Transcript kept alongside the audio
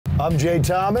I'm Jay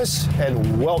Thomas,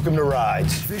 and welcome to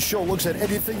Rides. This show looks at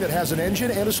anything that has an engine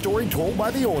and a story told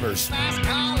by the owners.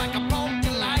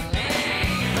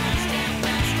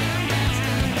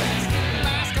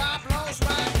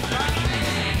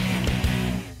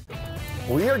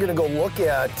 We are going to go look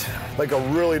at like a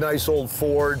really nice old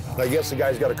Ford. I guess the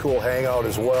guy's got a cool hangout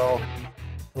as well.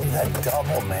 Look at that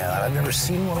double, man. I've never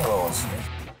seen one of those.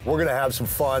 We're going to have some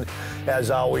fun. As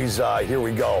always, here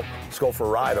we go. Let's go for a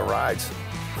ride on Rides.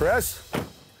 Chris,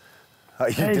 how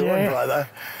you doing, Jay. brother?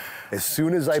 As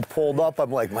soon as I pulled up,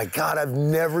 I'm like, my God, I've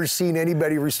never seen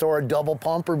anybody restore a double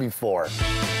pumper before.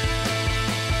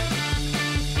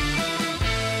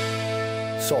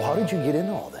 So how did you get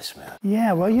into all this, man?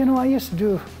 Yeah, well, you know, I used to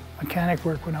do mechanic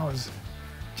work when I was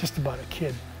just about a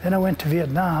kid. Then I went to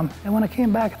Vietnam, and when I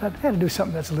came back, I thought I had to do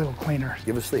something that's a little cleaner.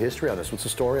 Give us the history on this. What's the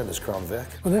story on this Crown Vic?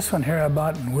 Well, this one here I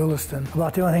bought in Williston.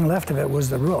 About the only thing left of it was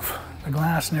the roof. The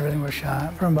glass and everything was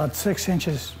shot. From about 6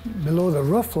 inches below the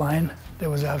roof line,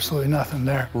 there was absolutely nothing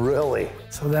there. Really?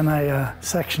 So then I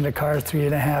sectioned the car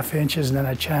 3.5 inches, and then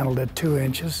I channeled it 2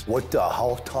 inches.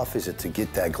 How tough is it to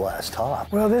get that glass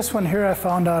top? Well, this one here I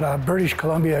found out of British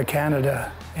Columbia,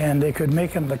 Canada, and they could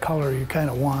make them the color you kind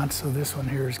of want. So this one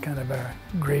here is kind of a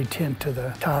gray tint to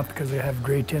the top because they have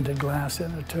gray tinted glass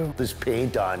in it too. This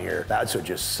paint on here, that's what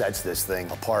just sets this thing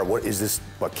apart. What is this,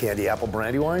 Candy Apple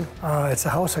Brandywine? It's a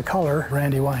House of Color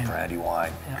Brandywine.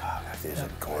 Brandywine. Yeah. God, that is a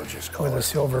gorgeous color. With a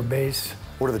silver base.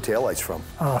 What are the taillights from?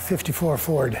 54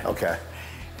 Ford. Okay.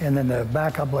 And then the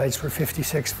backup lights were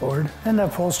 56 Ford. And the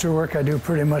upholstery work, I do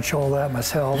pretty much all that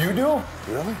myself. You do?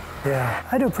 Really? Yeah,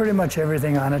 I do pretty much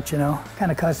everything on it, you know.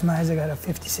 Kind of customized. I got a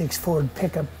 56 Ford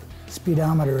pickup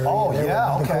speedometer. Oh,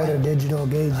 yeah, okay. Dakota digital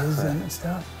gauges and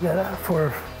stuff. Yeah, that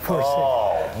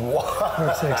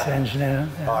 4.6 engine in it.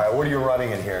 Yeah. All right, what are you running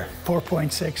in here?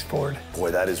 4.6 Ford. Boy,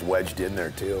 that is wedged in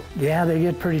there, too. Yeah, they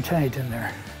get pretty tight in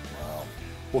there. Wow.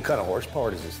 What kind of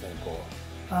horsepower does this thing pull?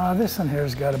 This one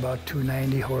here's got about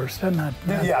 290 horse.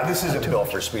 Yeah, this isn't built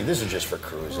for speed. This is just for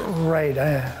cruising. Right.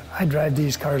 I drive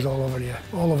these cars all over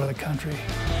the country.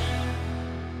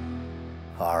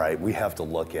 All right, we have to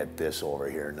look at this over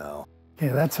here now.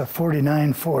 Yeah, that's a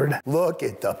 49 Ford. Look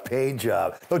at the paint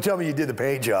job. Don't tell me you did the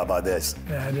paint job on this.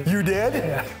 Yeah, I did. You did?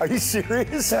 Yeah. Are you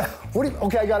serious? Yeah.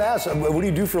 Okay, I gotta ask, what do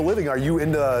you do for a living? Are you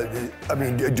into,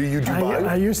 do you do body?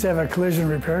 I used to have a collision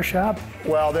repair shop.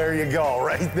 Well, there you go,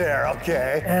 right there,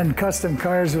 okay. And custom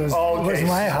cars was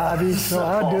my hobby, so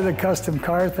I would do the custom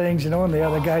car things, you know, and the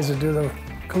other guys would do the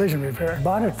collision repair.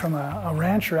 Bought it from a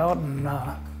rancher out in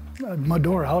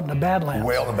Medora, out in the Badlands.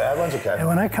 Way out in the Badlands, okay. And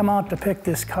when I come out to pick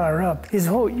this car up, he says,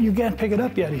 "Oh, you can't pick it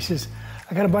up yet." He says,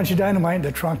 "I got a bunch of dynamite in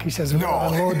the trunk." He says, "No,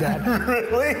 unload that."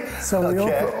 Really? So we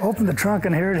opened the trunk,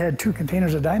 and here it had 2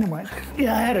 containers of dynamite.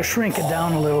 Yeah, I had to shrink it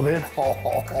down a little bit. Oh,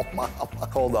 Mama.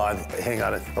 Hold on, hang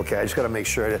on. Okay, I just gotta make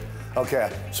sure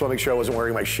okay, just wanna make sure I wasn't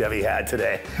wearing my Chevy hat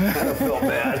today. I felt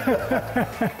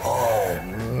bad. Oh,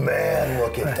 man,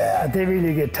 look at that. They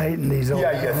really get tight in these old.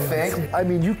 Yeah, you think? I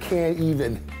mean, you can't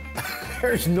even,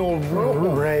 there's no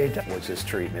room. Right. What's this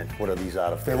treatment? What are these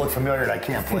out of? They look familiar and I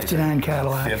can't place 59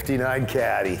 Cadillac. 59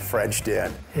 Caddy, Frenched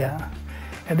in. Yeah.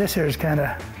 And this here is kind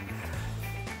of.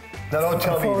 Now don't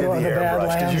tell me you did the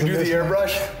airbrush. Did you do the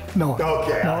airbrush? No.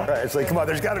 Okay, No. all right. It's like, come on,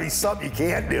 there's gotta be something you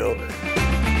can't do.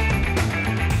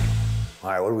 All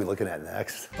right, what are we looking at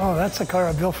next? Oh, that's a car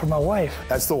I built for my wife.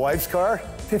 That's the wife's car?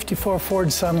 54 Ford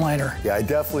Sunliner. Yeah, it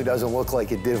definitely doesn't look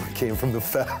like it did when it came from the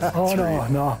factory. Oh,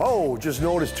 no. Oh, just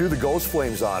noticed too, the ghost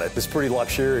flames on it. This pretty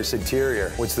luxurious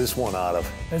interior. What's this one out of?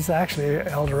 It's actually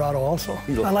Eldorado also.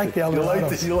 I like the Eldorado.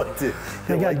 You like the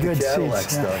good Cadillac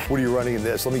seats, stuff. yeah. What are you running in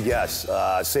this? Let me guess.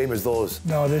 Same as those.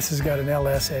 No, this has got an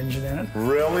LS engine in it.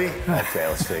 Really? Okay,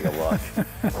 let's take a look.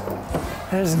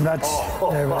 There isn't much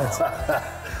there, but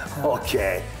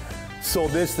Okay. So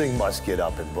this thing must get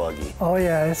up and buggy. oh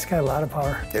yeah, it's got a lot of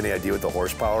power. Any idea what the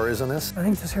horsepower is on this? I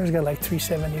think this here's got like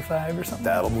 375 or something.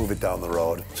 That'll move it down the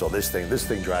road. So this thing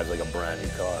drives like a brand new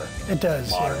car. It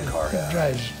does. Modern yeah. car. It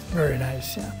drives very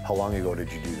nice, yeah. How long ago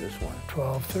did you do this one?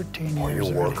 12, 13 Oh, years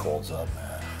your work already. holds up,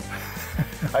 man.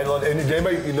 I love. And did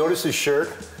anybody you notice his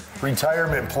shirt?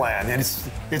 Retirement plan.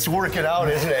 It's working out,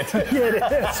 isn't it? Yeah, it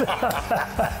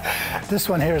is. This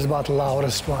one here is about the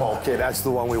loudest one. Okay, that's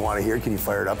the one we want to hear. Can you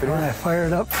fire it up in When I here? fire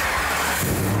it up.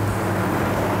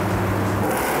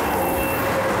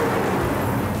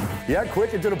 Yeah,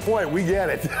 quick and to the point. We get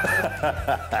it.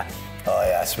 Oh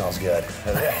yeah, it smells good.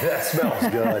 That smells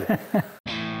good.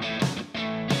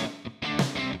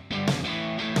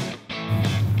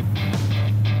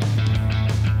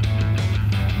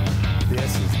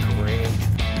 This is great.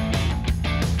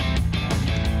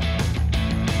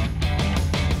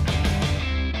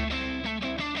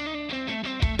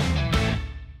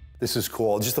 This is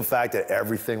cool. Just the fact that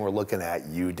everything we're looking at,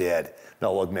 you did.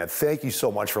 No, look, man, thank you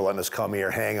so much for letting us come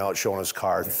here, hang out, showing us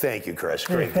cars. Thank you, Chris.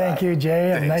 Hey, Great thank guy. you,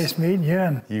 Jay, and Thanks. nice meeting you,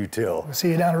 and You too. we'll see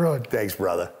you down the road. Thanks,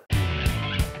 brother.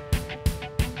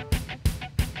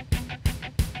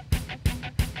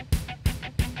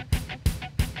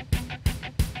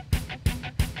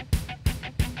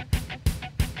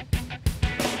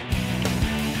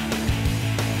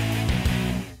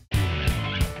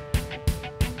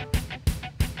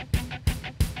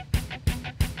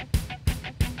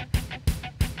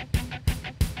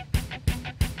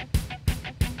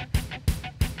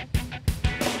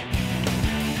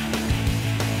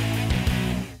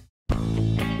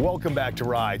 Welcome back to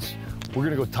Rides. We're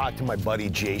gonna go talk to my buddy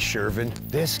Jay Shervin.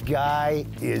 This guy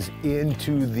is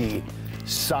into the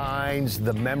signs,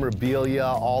 the memorabilia,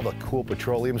 all the cool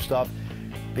petroleum stuff.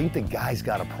 I think the guy's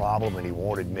got a problem and he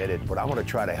won't admit it, but I'm gonna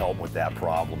try to help him with that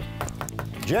problem.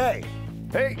 Jay,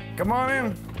 Hey, come on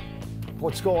in.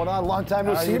 what's going on? Long time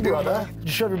no How see, you doing, brother. man?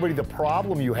 Just show everybody the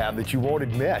problem you have that you won't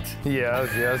admit. Yes,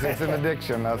 it's an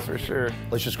addiction, that's for sure.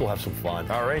 Let's just go have some fun.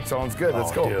 All right, sounds good.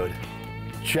 Let's go. Dude,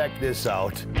 check this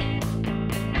out.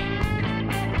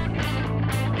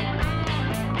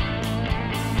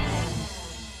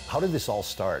 How did this all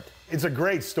start? It's a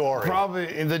great story.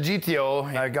 Probably in the GTO.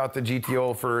 I got the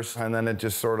GTO first, and then it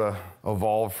just sort of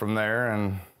evolved from there.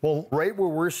 And Well, right where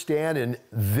we're standing,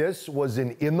 this was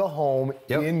an in-the-home,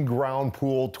 Yep. in-ground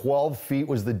pool. 12 feet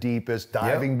was the deepest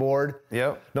diving board.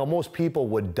 Yep. Now, most people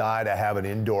would die to have an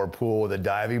indoor pool with a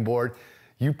diving board.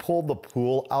 You pulled the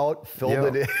pool out, filled Yep.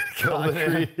 it in, Filled it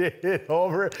in. concreted it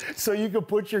over, so you could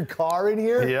put your car in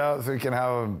here? yeah, so we can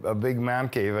have a big man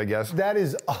cave, I guess. That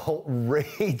is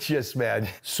outrageous, man.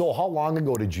 So how long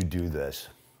ago did you do this?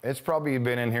 It's probably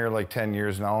been in here like 10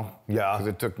 years now. Yeah. Because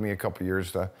it took me a couple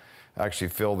years to actually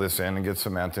fill this in and get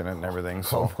cement in it and everything.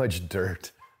 So How much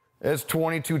dirt? it's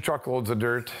 22 truckloads of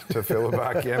dirt to fill it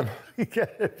back in. You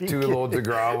gotta be 2 loads of kidding.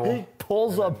 gravel. He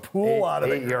pulls a pool out of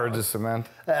it. 8 yards of cement.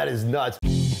 That is nuts.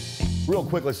 Real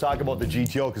quick, let's talk about the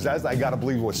GTO, because that's, I gotta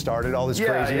believe, what started all this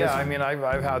craziness. Yeah, I mean,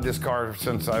 I've had this car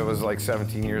since I was like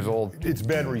 17 years old. It's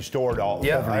been restored all over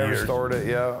Yeah, the I years. restored it,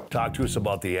 yeah. Talk to us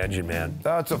about the engine, man.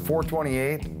 It's a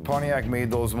 428. Pontiac made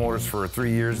those motors for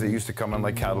 3 years. They used to come in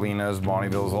like Catalinas,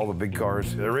 Bonnevilles, all the big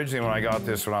cars. Originally, when I got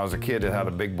this when I was a kid, it had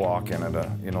a big block in it,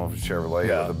 Chevrolet,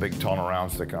 Yeah. with a big tunnel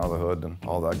round sticking out of the hood and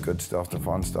all that good stuff, the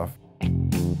fun stuff.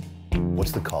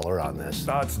 What's the color on this?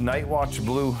 It's Night Watch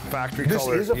Blue, factory This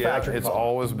color. is a Yeah, factory it's color.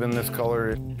 always been this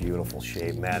color. Beautiful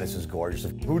shape, man. This is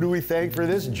gorgeous. Who do we thank for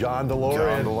this? John DeLorean.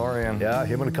 John DeLorean. Yeah,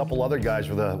 him and a couple other guys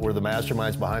were the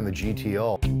masterminds behind the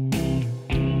GTO.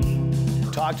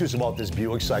 Talk to us about this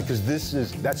Buick side, because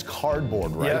that's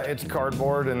cardboard, right? Yeah, it's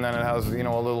cardboard, and then it has, a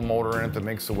little motor in it that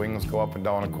makes the wings go up and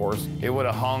down, of course. It would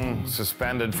have hung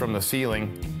suspended from the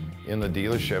ceiling in the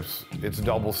dealerships. It's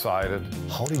double-sided.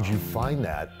 How did you find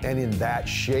that, and in that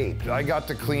shape? I got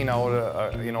to clean out,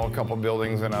 a couple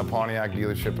buildings in a Pontiac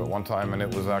dealership at one time, and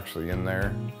it was actually in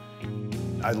there.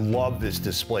 I love this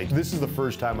display. This is the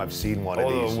first time I've seen one of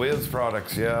Oh, these. the Wiz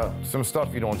products, yeah. Some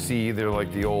stuff you don't see either,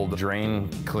 like the old drain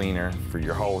cleaner for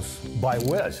your house. By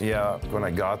Wiz. Yeah, when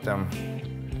I got them,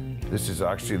 this is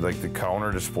actually like the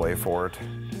counter display for it.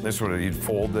 This would you'd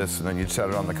fold this and then you'd set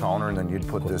it on the counter and then you'd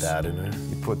put this that in there.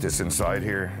 You'd put this inside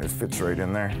here. It fits right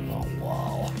in there. Oh,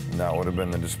 wow. And that would have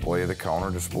been the display, the counter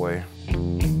display.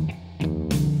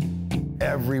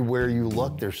 Everywhere you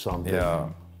look, there's something. Yeah.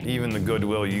 Even the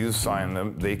Goodwill used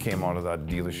sign, they came out of that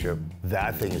dealership.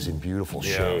 That thing is in beautiful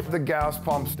shape. The gas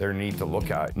pumps, they're neat to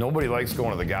look at. Nobody likes going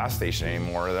to the gas station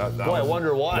anymore. That Boy, I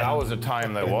wonder why. That was a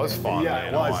time that was fun. Yeah,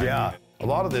 it was, yeah. A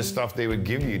lot of this stuff they would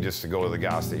give you just to go to the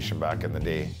gas station back in the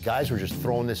day. Guys were just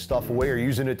throwing this stuff away or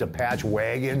using it to patch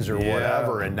wagons or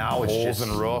whatever, and now it's holes just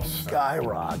and roofs.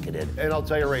 skyrocketed. And I'll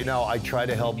tell you right now, I try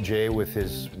to help Jay with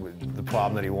the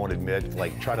problem that he won't admit,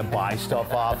 like trying to buy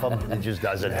stuff off him. It just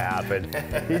doesn't happen.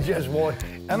 He just won't.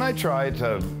 And I try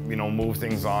to, move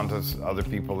things on to other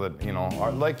people that,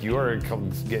 are like you are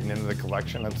getting into the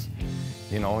collection. It's,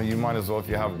 you might as well, if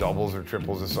you have doubles or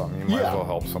triples or something, you might as well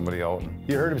help somebody out.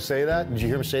 You heard him say that? Did you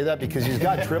hear him say that? Because he's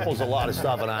got triples a lot of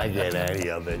stuff, and I get any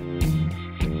of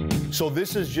it. So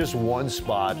this is just one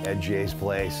spot at Jay's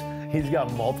place. He's got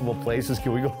multiple places.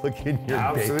 Can we go look in your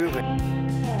Absolutely.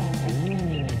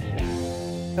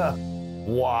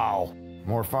 Wow.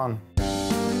 More fun.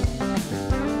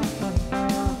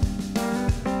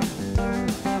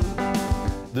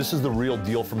 This is the real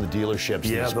deal from the dealerships.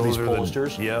 These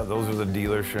posters. those are the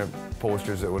dealership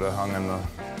posters that would have hung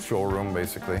showroom,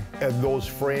 basically. And those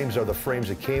frames are the frames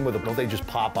that came with them. Don't they just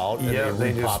pop out and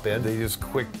they pop in? They just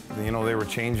quick, you know, they were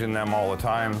changing them all the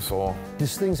time, so.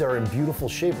 These things are in beautiful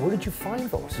shape. Where did you find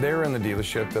those? They were in the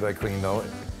dealership that I cleaned out.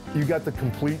 You got the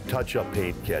complete touch-up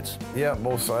paint kits. Yeah,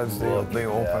 both sides, they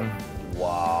open.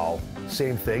 Wow.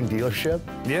 Same thing, dealership?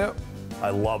 Yep. I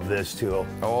love this too.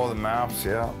 Oh, the maps,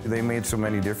 yeah. They made so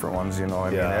many different ones, you know. I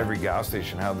mean, every gas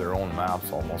station had their own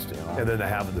maps almost, you know. And then they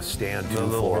have the stand too. The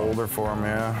little holder for them,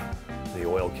 yeah. The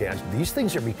oil cans. These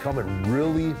things are becoming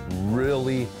really,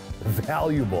 really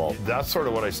valuable. That's sort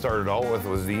of what I started out with,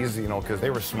 was these, you know, because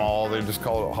they were small. They just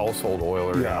called it a household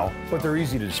oiler, you know. But they're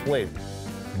easy to display.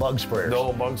 Bug sprayers. The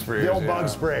old bug sprayers. The old bug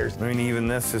sprayers. I mean, even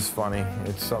this is funny.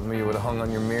 It's something you would have hung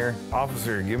on your mirror.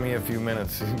 Officer, give me a few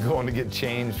minutes. Going to get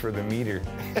changed for the meter.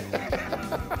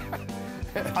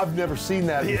 I've never seen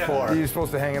that before. You're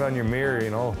supposed to hang it on your mirror, you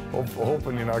know,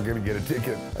 hoping you're not going to get a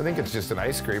ticket. I think it's just an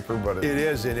ice scraper, but it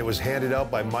is, and it was handed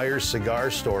out by Myers Cigar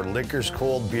Store. Liquors,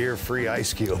 cold beer, free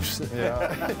ice cubes.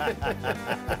 Yeah.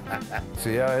 So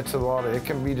yeah, it's a lot of, it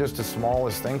can be just the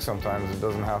smallest thing sometimes. It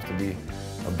doesn't have to be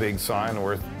a big sign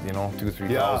worth, you know, $2,000,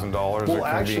 $3,000. Well,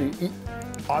 actually,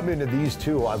 I'm into these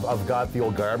too. I've got the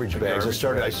old garbage bags. I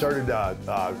started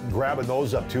grabbing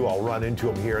those up too. I'll run into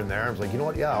them here and there. I was like, you know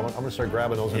what? Yeah, I'm gonna start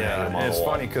grabbing those and hanging them on the wall. It's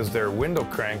funny because they're window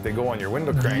crank. They go on your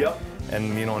window crank. Yep.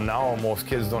 And you know, now most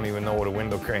kids don't even know what a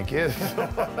window crank is.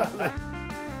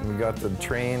 We got the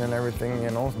train and everything, you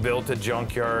know. Built a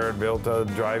junkyard, built a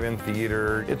drive-in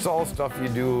theater. It's all stuff you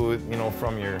do, you know,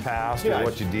 from your past or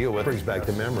what you deal with. Brings back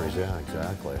the memories, yeah,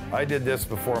 exactly. I did this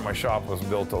before my shop was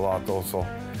built a lot though, so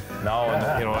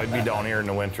now, you know, I'd be down here in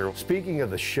the winter. Speaking of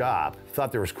the shop,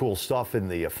 thought there was cool stuff in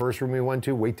the first room we went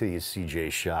to. Wait till you see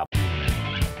Jay's shop.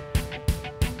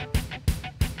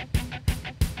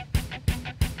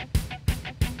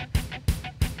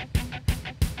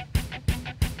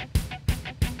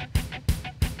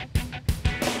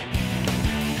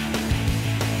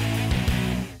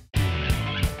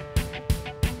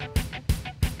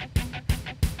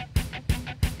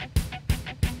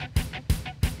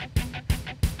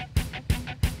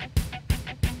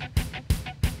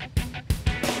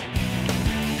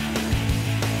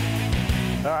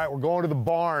 All right, we're going to the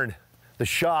barn, the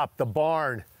shop, the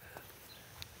barn.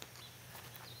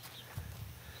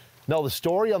 Now, the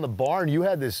story on the barn, you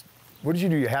had this, what did you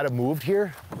do? You had it moved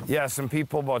here? Yeah, some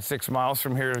people about 6 miles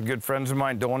from here, good friends of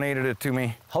mine, donated it to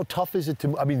me. How tough is it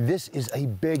to, I mean, this is a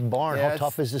big barn. Yeah, how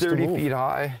tough is this to move? 30 feet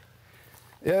high.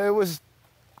 Yeah, it was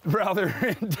rather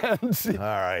intense. All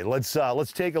right,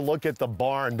 let's take a look at the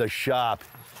barn, the shop.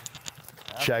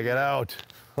 Check it out.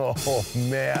 Oh,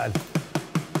 man.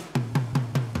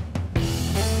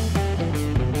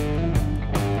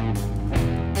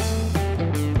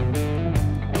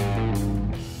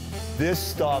 This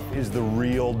stuff is the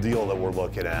real deal that we're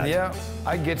looking at. Yeah,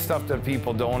 I get stuff that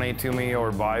people donate to me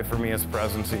or buy for me as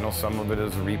presents. You know, some of it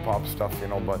is repop stuff, you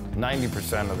know, but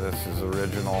 90% of this is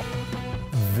original.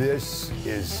 This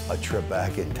is a trip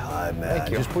back in time, man.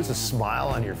 Thank you. It just puts a smile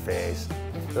on your face.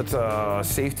 That's a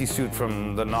safety suit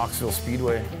from the Knoxville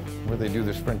Speedway, where they do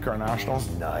the Sprint Car Nationals.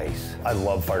 Nice. I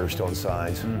love Firestone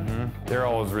signs. Mm-hmm. They're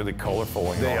always really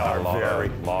colorful. They are a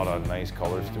lot of nice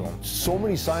colors to them. So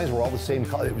many signs were all the same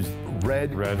color. It was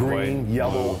red, green, white,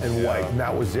 yellow, blue, and white, and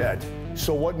that was it.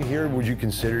 So what in here would you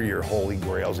consider your holy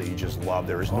grails that you just love?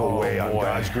 There is no way on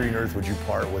God's green earth would you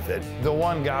part with it. The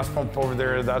one gas pump over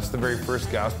there, that's the very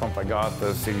first gas pump I got,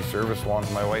 the city service one.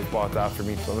 My wife bought that for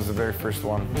me, so it was the very first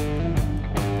one.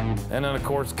 And then, of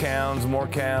course, cans, more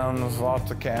cans,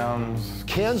 lots of cans.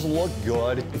 Cans look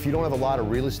good. If you don't have a lot of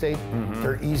real estate,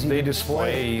 they're easy to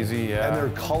display. Easy, yeah. And they're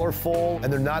colorful,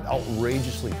 and they're not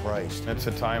outrageously priced. It's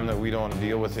a time that we don't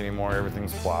deal with anymore.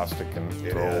 Everything's plastic and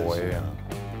throw away. And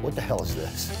what the hell is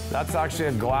this? That's actually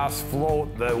a glass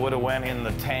float that would have went in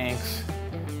the tanks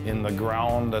in the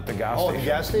ground at the gas station. Oh, the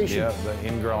gas station? Yeah, the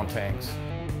in-ground tanks.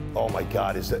 Oh my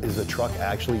God, is the truck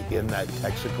actually in that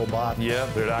Texaco box? Yeah,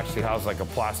 but it actually has like a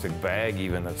plastic bag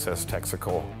even that says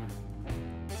Texaco.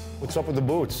 What's up with the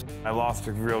boots? I lost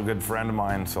a real good friend of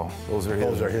mine, so those are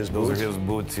his boots. Those are his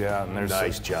boots, yeah. And there's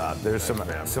nice job. There's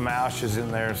some ashes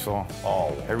in there, so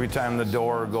every time the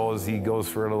door goes, he goes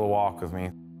for a little walk with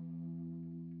me.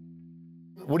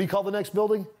 What do you call the next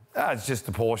building? It's just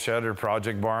a pole shed or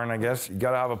project barn, I guess. You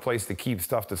gotta have a place to keep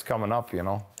stuff that's coming up, you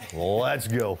know. Let's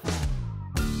go.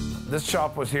 This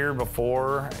shop was here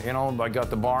before, you know, I got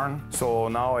the barn. So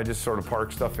now I just sort of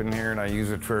park stuff in here and I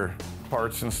use it for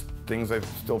parts and things I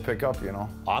still pick up, you know.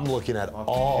 I'm looking at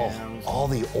all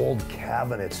the old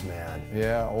cabinets, man.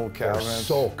 Yeah, old cabinets. They're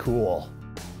so cool.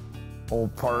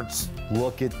 old parts.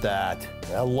 Look at that.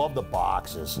 I love the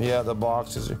boxes. Yeah, the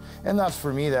boxes. And that's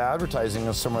for me, the advertising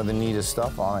is some of the neatest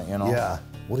stuff on it, you know? Yeah.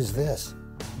 What is this?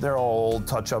 They're all old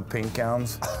touch-up paint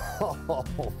cans.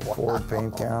 Ford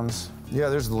paint cans. Yeah,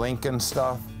 there's Lincoln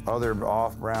stuff, other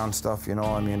off-brand stuff, you know,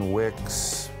 I mean,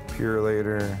 Wix,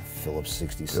 Purelator. Phillips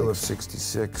 66. Phillips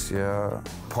 66, yeah.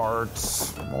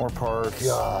 Parts, more parts.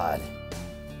 God.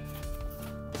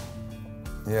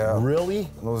 Yeah. Really?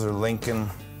 Those are Lincoln.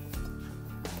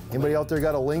 Anybody out there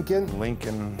got a Lincoln?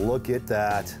 Lincoln. Look at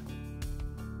that.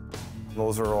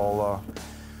 Those are all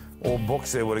old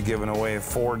books they would have given away.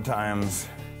 Ford Times,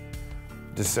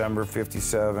 December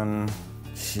 '57.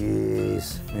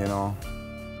 Jeez. You know.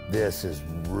 This is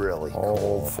really all cool.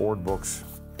 Old Ford books.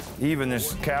 Even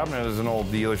this cabinet is an old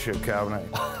dealership cabinet.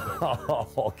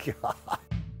 Oh, God.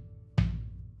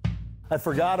 I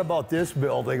forgot about this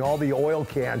building, all the oil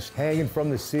cans hanging from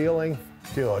the ceiling.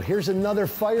 Dude, here's another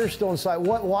Firestone sign.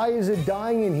 Why is it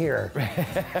dying in here?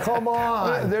 Come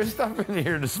on. There's stuff in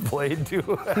here displayed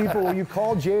too. People, will you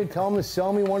call Jay and tell him to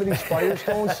sell me one of these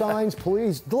Firestone signs,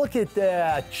 please? Look at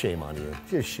that. Shame on you.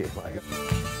 Just shame on you.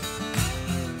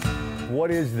 What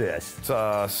is this? It's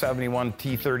a 71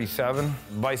 T37.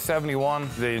 By 71,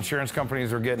 the insurance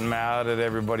companies were getting mad at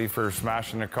everybody for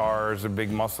smashing their cars, the big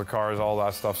muscle cars, all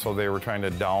that stuff, so they were trying to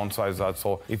downsize that.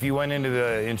 So if you went into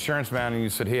the insurance man and you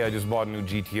said, hey, I just bought a new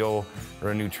GTO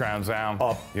or a new Trans Am,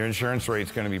 your insurance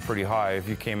rate's gonna be pretty high. If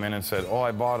you came in and said, oh,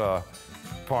 I bought a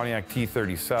Pontiac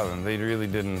T37, they really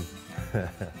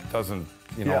doesn't,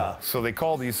 you know, yeah. So they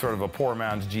call these sort of a poor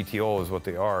man's GTO is what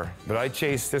they are. But I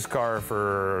chased this car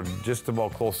for just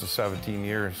about close to 17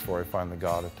 years before I finally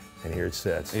got it. And here it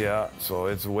sits. Yeah, so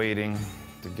it's waiting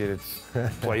to get its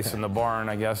place in the barn,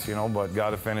 I guess, you know, but got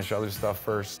to finish other stuff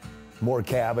first. More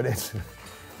cabinets.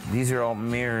 These are all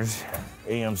mirrors,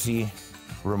 AMC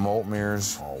remote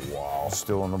mirrors. Oh, wow.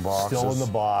 Still in the box. Still in the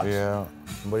box. Yeah.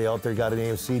 Somebody out there got an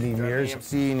AMC, need mirrors?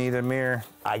 AMC, need a mirror.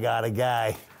 I got a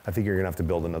guy. I think you're gonna have to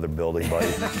build another building,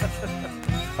 buddy.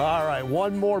 All right,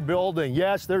 one more building.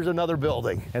 Yes, there's another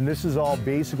building. And this is all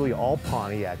basically all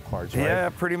Pontiac parts, right? Yeah,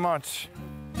 pretty much.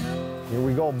 Here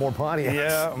we go, more Pontiacs.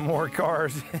 Yeah, more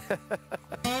cars.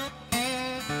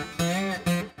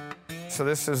 So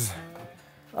this is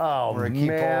where I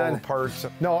keep all the parts.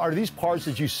 No, are these parts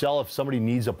that you sell if somebody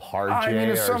needs a part, I Jay, mean,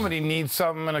 if or somebody needs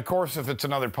something, and of course, if it's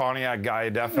another Pontiac guy,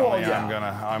 definitely Well,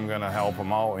 yeah. I'm gonna help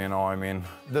them out. You know, I mean,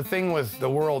 the thing with the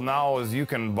world now is you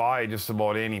can buy just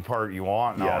about any part you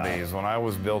want nowadays. When I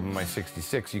was building my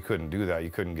 '66, you couldn't do that. You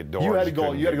couldn't get doors. You had to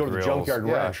go to the grills. junkyard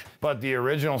Yeah. wrench. But the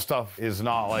original stuff is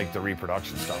not like the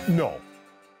reproduction stuff. No.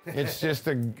 It's just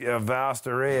a vast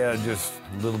array of just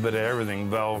a little bit of everything.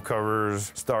 Valve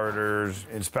covers, starters,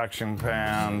 inspection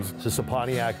pans. Is this a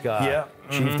Pontiac Yeah.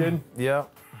 Chieftain? Yeah.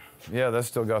 Yeah, that's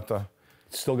still got the...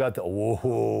 Still got the,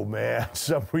 whoa, man.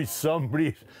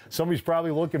 Somebody's probably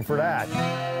looking for that.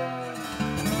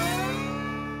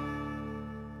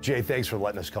 Jay, thanks for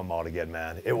letting us come out again,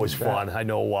 man. It was fun. I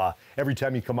know every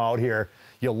time you come out here,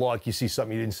 you look, you see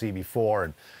something you didn't see before,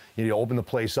 and you open the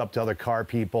place up to other car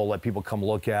people, let people come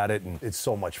look at it, and it's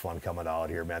so much fun coming out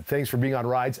here, man. Thanks for being on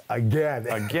Rides again.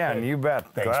 Again, you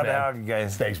bet. Thanks, Glad man. to have you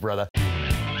guys. Thanks, brother.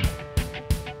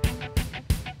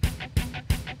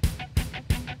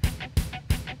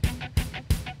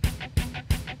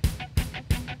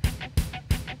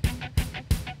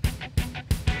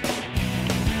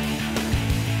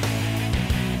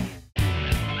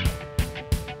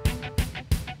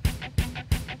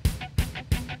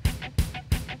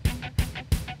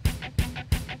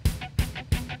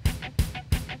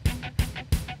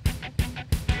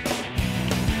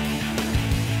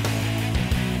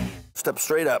 Step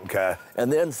straight up. Okay.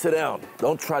 And then sit down.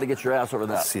 Don't try to get your ass over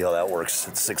that. Let's see how that works.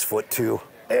 It's 6'2".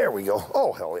 There we go.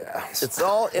 Oh, hell yeah. It's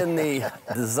all in the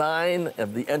design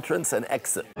of the entrance and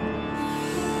exit.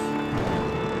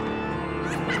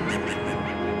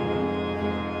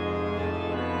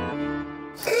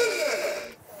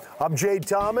 I'm Jay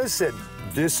Thomas, and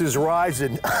this is Rides,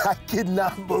 and I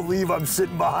cannot believe I'm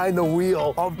sitting behind the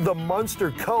wheel of the Munster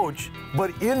coach,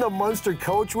 but in the Munster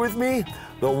coach with me,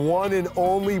 the one and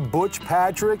only Butch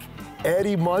Patrick,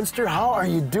 Eddie Munster. How are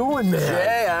you doing, man?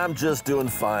 Jay, I'm just doing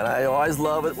fine. I always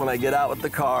love it when I get out with the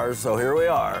cars, so here we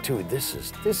are. Dude, this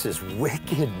is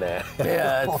wicked, man.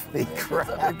 Yeah, Holy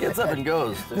crap. It gets up and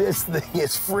goes. This thing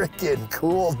is freaking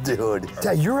cool, dude.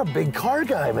 Yeah, you're a big car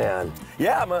guy, man.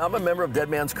 Yeah, I'm a member of Dead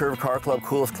Man's Curve Car Club,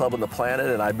 coolest club on the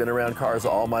planet, and I've been around cars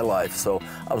all my life. So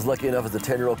I was lucky enough as a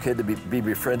 10-year-old kid to be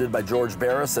befriended by George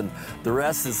Barris, and the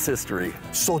rest is history.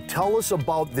 So tell us about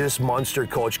about this Munster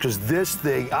coach, because this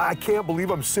thing, I can't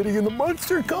believe I'm sitting in the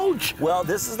Munster coach. Well,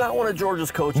 this is not one of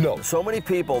George's coaches. No. So many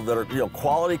people that are,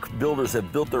 quality builders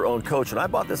have built their own coach, and I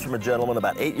bought this from a gentleman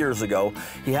about 8 years ago.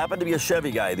 He happened to be a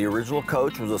Chevy guy. The original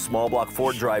coach was a small block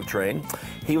Ford drivetrain.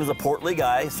 He was a portly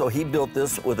guy, so he built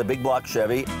this with a big block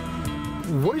Chevy.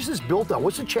 What is this built on?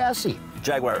 What's the chassis?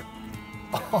 Jaguar.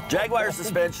 Jaguar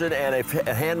suspension and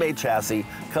a handmade chassis,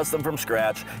 custom from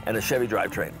scratch, and a Chevy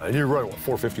drivetrain. And you're running, what,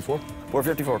 454?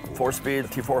 454, 4-speed,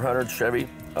 T400 Chevy,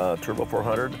 Turbo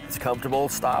 400. It's comfortable,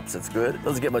 stops, it's good.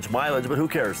 Doesn't get much mileage, but who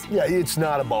cares? Yeah, it's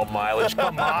not about mileage.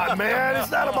 Come on, man,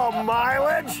 it's not about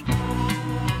mileage.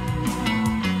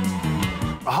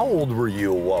 How old were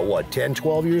you? What, 10,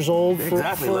 12 years old?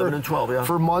 Exactly, 11 and 12, yeah.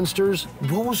 For Munsters?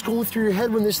 What was going through your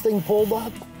head when this thing pulled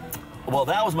up? Well,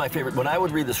 that was my favorite. When I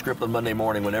would read the script on Monday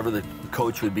morning, whenever the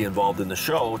coach would be involved in the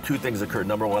show, two things occurred.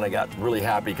 Number one, I got really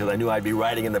happy because I knew I'd be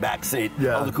riding in the back seat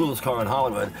of the coolest car in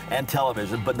Hollywood and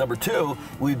television. But number two,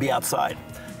 we'd be outside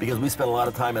because we spent a lot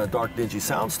of time in a dark, dingy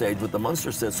soundstage with the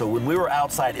Munster set. So when we were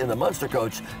outside in the Munster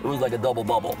coach, it was like a double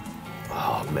bubble.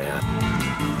 Oh, man.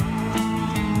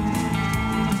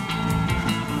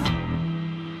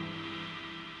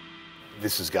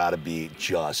 This has got to be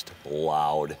just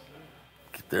loud.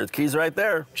 There's keys right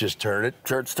there. Just turn it.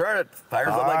 Just turn it. Fires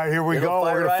All up like, right, here we go.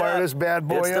 We're going to fire this bad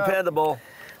boy up. It's dependable.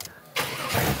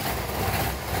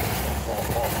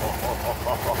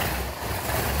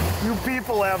 You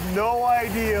people have no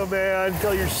idea, man,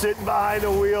 until you're sitting behind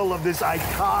the wheel of this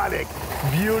iconic,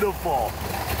 beautiful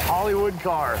Hollywood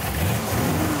car.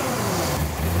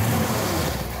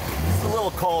 It's a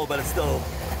little cold, but it's still,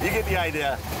 you get the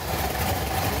idea.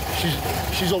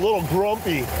 She's a little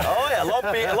grumpy. Oh yeah,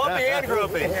 lumpy and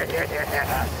grumpy.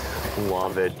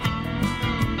 Love it.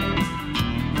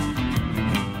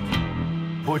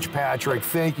 Butch Patrick,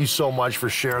 thank you so much for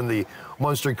sharing the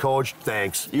Munster coach.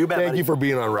 Thanks. You bet, Thank buddy. you for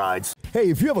being on Rides.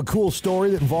 Hey, if you have a cool story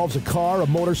that involves a car, a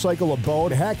motorcycle, a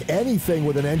boat, heck, anything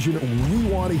with an engine, we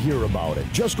want to hear about it.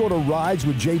 Just go to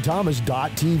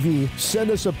rideswithjthomas.tv, send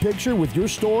us a picture with your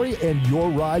story, and your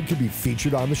ride could be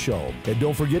featured on the show. And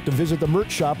don't forget to visit the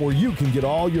merch shop where you can get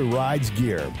all your Rides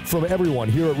gear. From everyone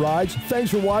here at Rides,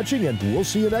 thanks for watching, and we'll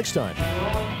see you next time.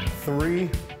 3,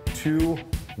 2,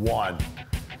 1.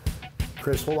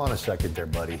 Chris, hold on a second there,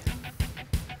 buddy.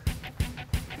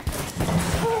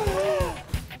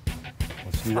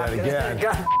 Let's do that again.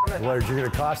 You're going to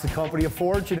cost the company a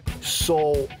fortune.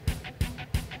 So,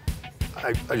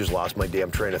 I just lost my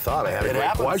damn train of thought. I had a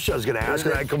great question I was going to ask,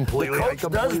 and I completely... The coach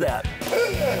does that.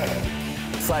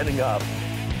 Signing up.